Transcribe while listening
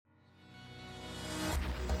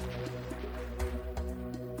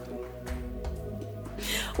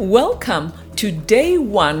Welcome to day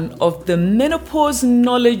 1 of the Menopause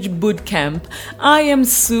Knowledge Bootcamp. I am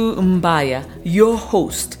Sue Mbaya, your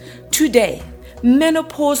host. Today,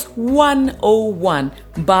 Menopause 101,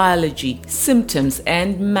 Biology, Symptoms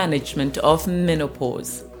and Management of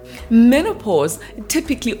Menopause. Menopause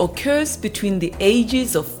typically occurs between the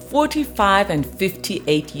ages of 45 and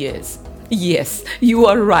 58 years. Yes, you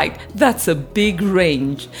are right. That's a big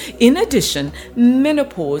range. In addition,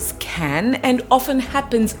 menopause can and often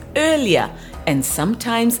happens earlier and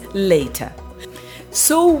sometimes later.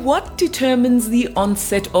 So what determines the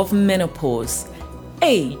onset of menopause?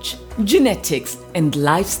 Age, genetics, and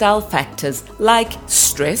lifestyle factors like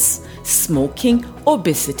stress, smoking,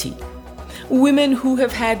 obesity. Women who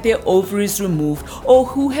have had their ovaries removed or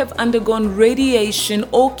who have undergone radiation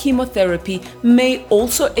or chemotherapy may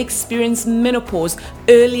also experience menopause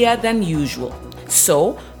earlier than usual.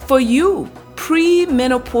 So, for you,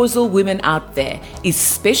 premenopausal women out there,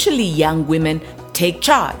 especially young women, take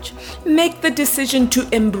charge. Make the decision to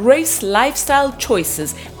embrace lifestyle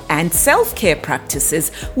choices and self-care practices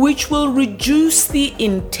which will reduce the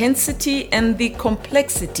intensity and the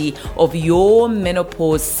complexity of your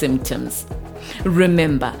menopause symptoms.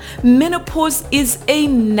 Remember, menopause is a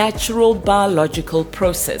natural biological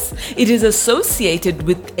process. It is associated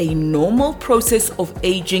with a normal process of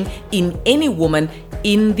aging in any woman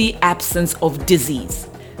in the absence of disease.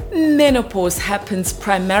 Menopause happens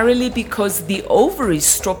primarily because the ovaries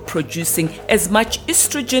stop producing as much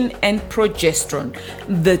estrogen and progesterone,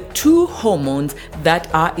 the two hormones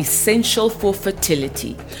that are essential for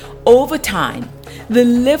fertility. Over time, the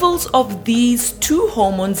levels of these two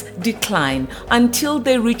hormones decline until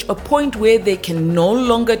they reach a point where they can no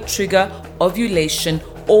longer trigger ovulation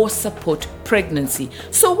or support pregnancy.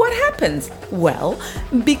 So what happens? Well,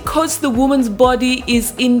 because the woman's body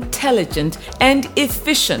is intelligent and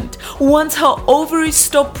efficient, once her ovaries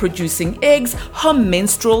stop producing eggs, her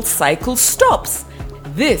menstrual cycle stops.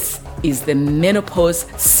 This is the menopause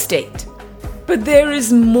state. But there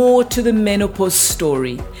is more to the menopause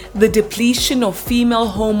story. The depletion of female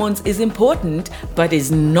hormones is important, but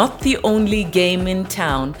is not the only game in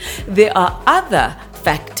town. There are other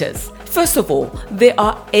factors. First of all, there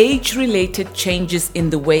are age-related changes in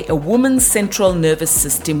the way a woman's central nervous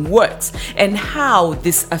system works and how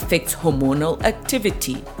this affects hormonal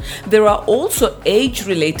activity. There are also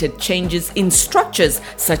age-related changes in structures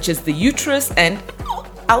such as the uterus and,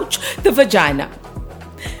 the vagina.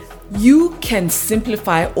 You can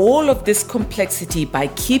simplify all of this complexity by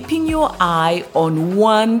keeping your eye on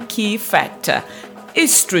one key factor: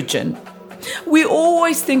 estrogen. We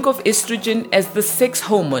always think of estrogen as the sex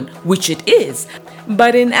hormone, which it is,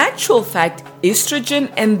 but in actual fact, estrogen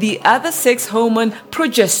and the other sex hormone,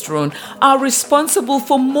 progesterone, are responsible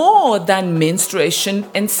for more than menstruation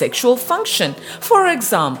and sexual function. For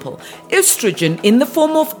example, estrogen in the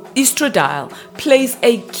form of estradiol plays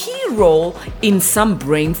a key role in some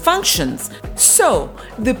brain functions. So,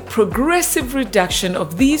 the progressive reduction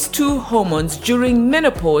of these two hormones during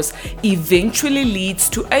menopause eventually leads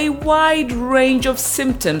to a wide range of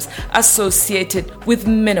symptoms associated with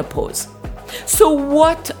menopause. So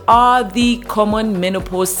what are the common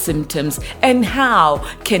menopause symptoms and how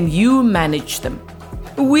can you manage them?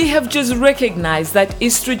 We have just recognized that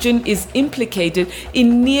estrogen is implicated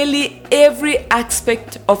in nearly every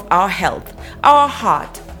aspect of our health: our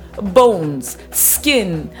heart, bones,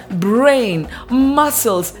 skin, brain,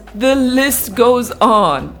 muscles, the list goes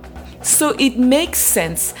on. So it makes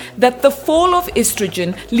sense that the fall of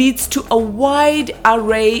estrogen leads to a wide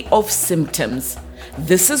array of symptoms.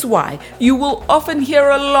 This is why you will often hear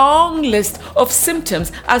a long list of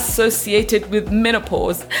symptoms associated with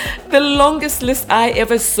menopause. The longest list I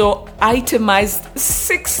ever saw itemized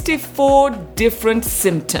 64 different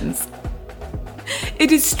symptoms.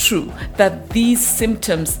 It is true that these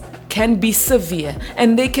symptoms can be severe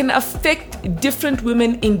and they can affect different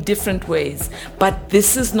women in different ways, but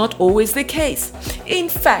this is not always the case. In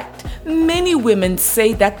fact, many women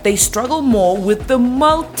say that they struggle more with the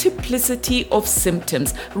multiplicity of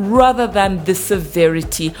symptoms rather than the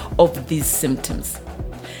severity of these symptoms.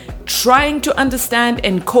 Trying to understand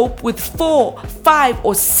and cope with 4, 5,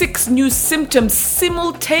 or 6 new symptoms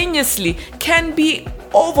simultaneously can be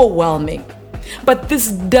overwhelming. But this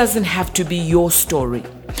doesn't have to be your story.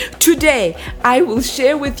 Today, I will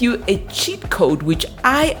share with you a cheat code which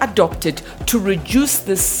I adopted to reduce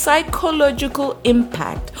the psychological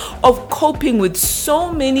impact of coping with so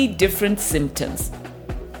many different symptoms.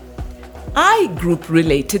 I group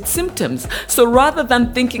related symptoms, so rather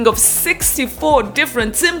than thinking of 64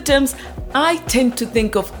 different symptoms, I tend to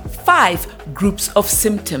think of 5 groups of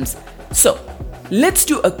symptoms. So, Let's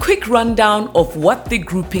do a quick rundown of what the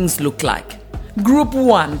groupings look like. Group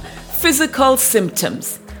 1, physical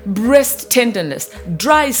symptoms: breast tenderness,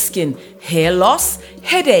 dry skin, hair loss,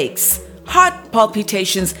 headaches, heart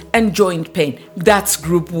palpitations, and joint pain. That's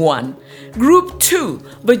group 1. Group 2,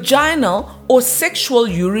 vaginal or sexual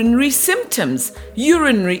urinary symptoms: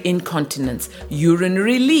 urinary incontinence,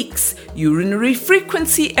 urinary leaks, urinary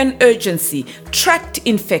frequency and urgency, tract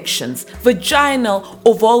infections, vaginal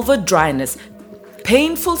or vulvar dryness,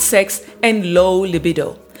 painful sex, and low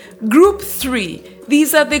libido. Group 3,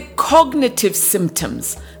 these are the cognitive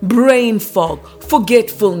symptoms: brain fog,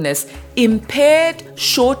 forgetfulness, impaired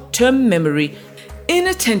short-term memory,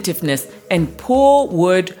 inattentiveness, and poor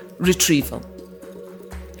word retrieval.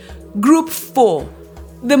 Group 4,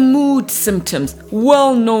 the mood symptoms,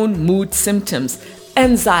 well-known mood symptoms: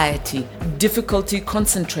 anxiety, difficulty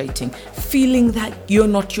concentrating, feeling that you're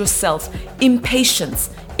not yourself,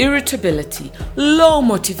 impatience, irritability, low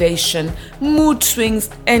motivation, mood swings,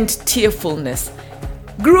 and tearfulness.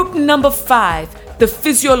 Group number 5, the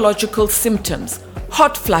physiological symptoms: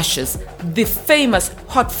 hot flashes, the famous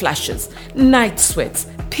hot flashes, night sweats,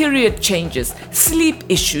 period changes, sleep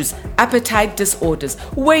issues, appetite disorders,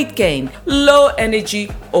 weight gain, low energy,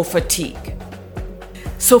 or fatigue.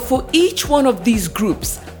 So for each one of these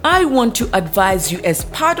groups, I want to advise you, as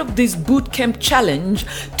part of this bootcamp challenge,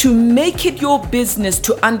 to make it your business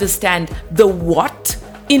to understand the what.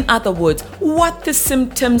 In other words, what the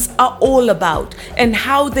symptoms are all about and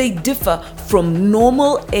how they differ from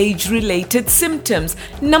normal age-related symptoms.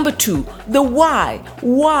 Number 2, the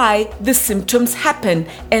why the symptoms happen.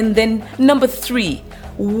 And then number 3,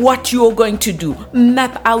 what you're going to do.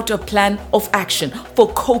 Map out a plan of action for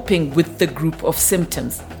coping with the group of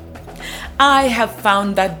symptoms. I have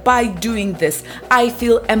found that by doing this, I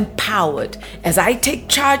feel empowered. As I take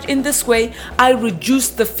charge in this way, I reduce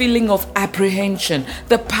the feeling of apprehension,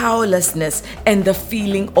 the powerlessness, and the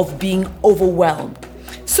feeling of being overwhelmed.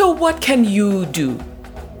 So what can you do?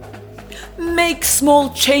 Make small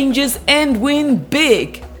changes and win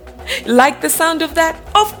big. Like the sound of that?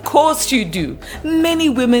 Of course you do. Many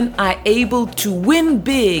women are able to win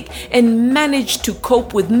big and manage to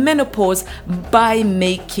cope with menopause by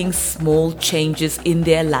making small changes in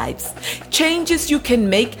their lives. Changes you can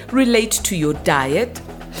make relate to your diet,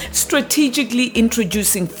 strategically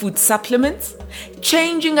introducing food supplements,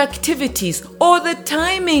 changing activities or the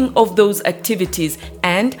timing of those activities,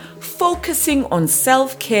 and focusing on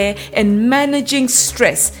self-care and managing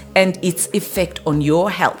stress and its effect on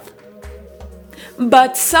your health.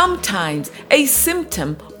 But sometimes a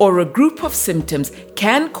symptom or a group of symptoms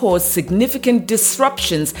can cause significant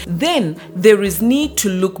disruptions. Then there is need to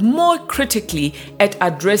look more critically at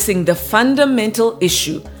addressing the fundamental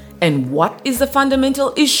issue. And what is the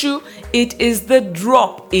fundamental issue? It is the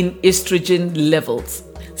drop in estrogen levels.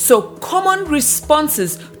 So common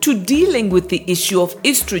responses to dealing with the issue of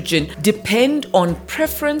estrogen depend on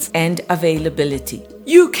preference and availability.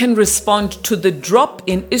 You can respond to the drop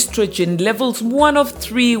in estrogen levels one of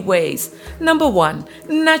 3 ways. Number 1,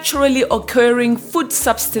 naturally occurring food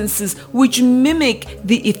substances which mimic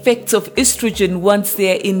the effects of estrogen once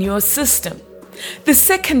they are in your system. The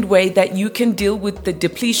second way that you can deal with the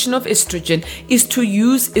depletion of estrogen is to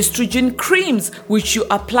use estrogen creams, which you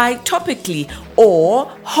apply topically,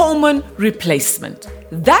 or hormone replacement.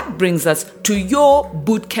 That brings us to your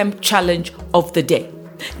bootcamp challenge of the day.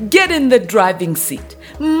 Get in the driving seat.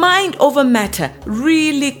 Mind over matter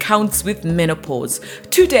really counts with menopause.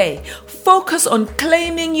 Today, focus on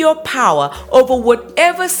claiming your power over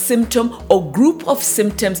whatever symptom or group of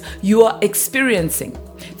symptoms you are experiencing.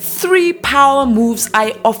 3 power moves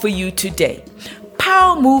I offer you today.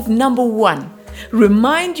 Power move number 1.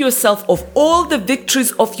 Remind yourself of all the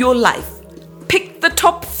victories of your life. Pick the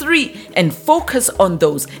top 3 and focus on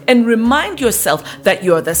those, and remind yourself that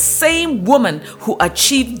you're the same woman who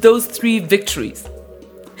achieved those 3 victories.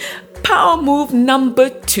 Power move number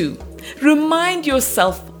 2. Remind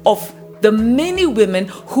yourself of the many women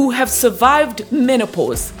who have survived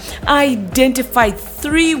menopause. Identify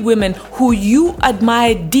 3 women who you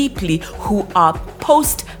admire deeply who are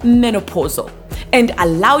post-menopausal, and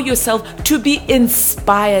allow yourself to be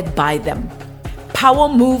inspired by them. Power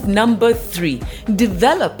move number 3.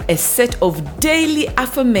 Develop a set of daily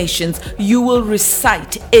affirmations you will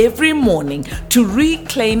recite every morning to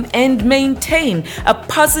reclaim and maintain a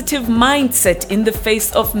positive mindset in the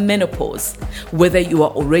face of menopause, whether you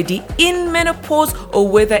are already in menopause or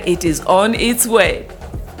whether it is on its way.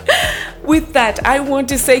 With that, I want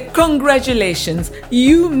to say congratulations.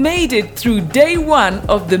 You made it through day 1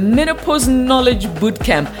 of the Menopause Knowledge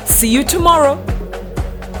Bootcamp. See you tomorrow.